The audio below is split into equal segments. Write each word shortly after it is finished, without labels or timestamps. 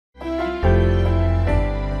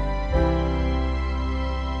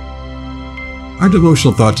Our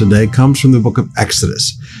devotional thought today comes from the book of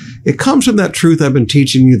Exodus. It comes from that truth I've been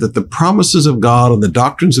teaching you, that the promises of God and the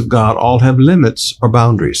doctrines of God all have limits or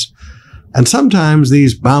boundaries. And sometimes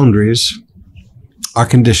these boundaries are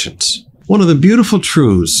conditions. One of the beautiful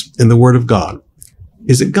truths in the Word of God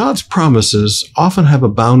is that God's promises often have a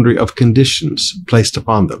boundary of conditions placed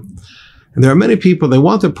upon them. And there are many people, they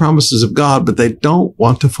want the promises of God, but they don't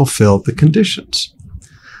want to fulfill the conditions.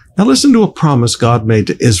 Now listen to a promise God made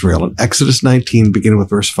to Israel in Exodus 19, beginning with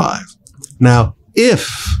verse 5. Now,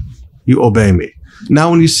 if you obey me.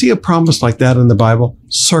 Now, when you see a promise like that in the Bible,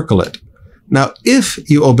 circle it. Now, if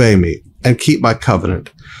you obey me and keep my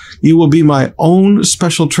covenant, you will be my own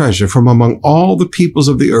special treasure from among all the peoples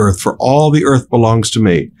of the earth, for all the earth belongs to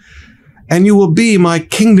me. And you will be my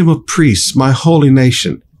kingdom of priests, my holy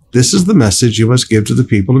nation. This is the message you must give to the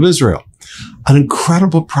people of Israel. An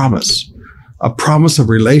incredible promise. A promise of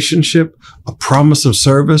relationship, a promise of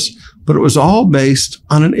service, but it was all based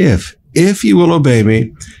on an if. If you will obey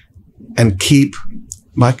me and keep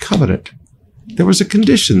my covenant. There was a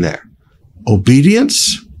condition there.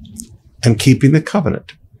 Obedience and keeping the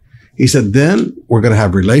covenant. He said, then we're going to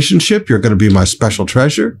have relationship. You're going to be my special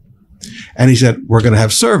treasure. And he said, we're going to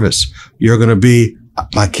have service. You're going to be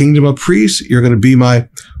my kingdom of priests. You're going to be my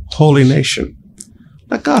holy nation.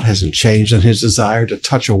 Now, God hasn't changed in his desire to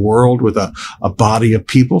touch a world with a body of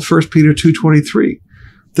people. 1 Peter 2:23.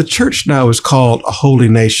 The church now is called a holy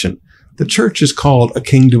nation. The church is called a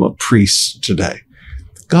kingdom of priests today.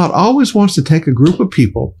 God always wants to take a group of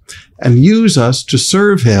people and use us to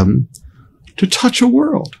serve him, to touch a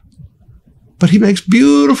world. But he makes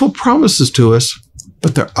beautiful promises to us,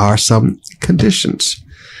 but there are some conditions.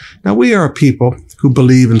 Now, we are a people who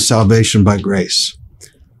believe in salvation by grace.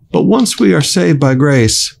 But once we are saved by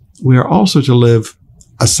grace, we are also to live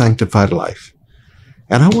a sanctified life.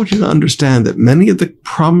 And I want you to understand that many of the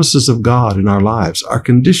promises of God in our lives are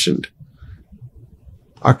conditioned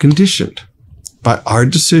by our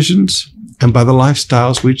decisions and by the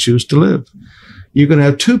lifestyles we choose to live. You're going to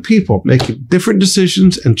have two people making different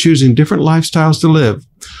decisions and choosing different lifestyles to live.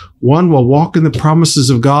 One will walk in the promises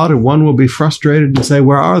of God, and one will be frustrated and say,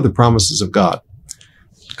 where are the promises of God?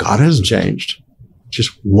 God hasn't changed.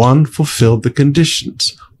 Just one fulfilled the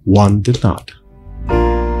conditions. One did not.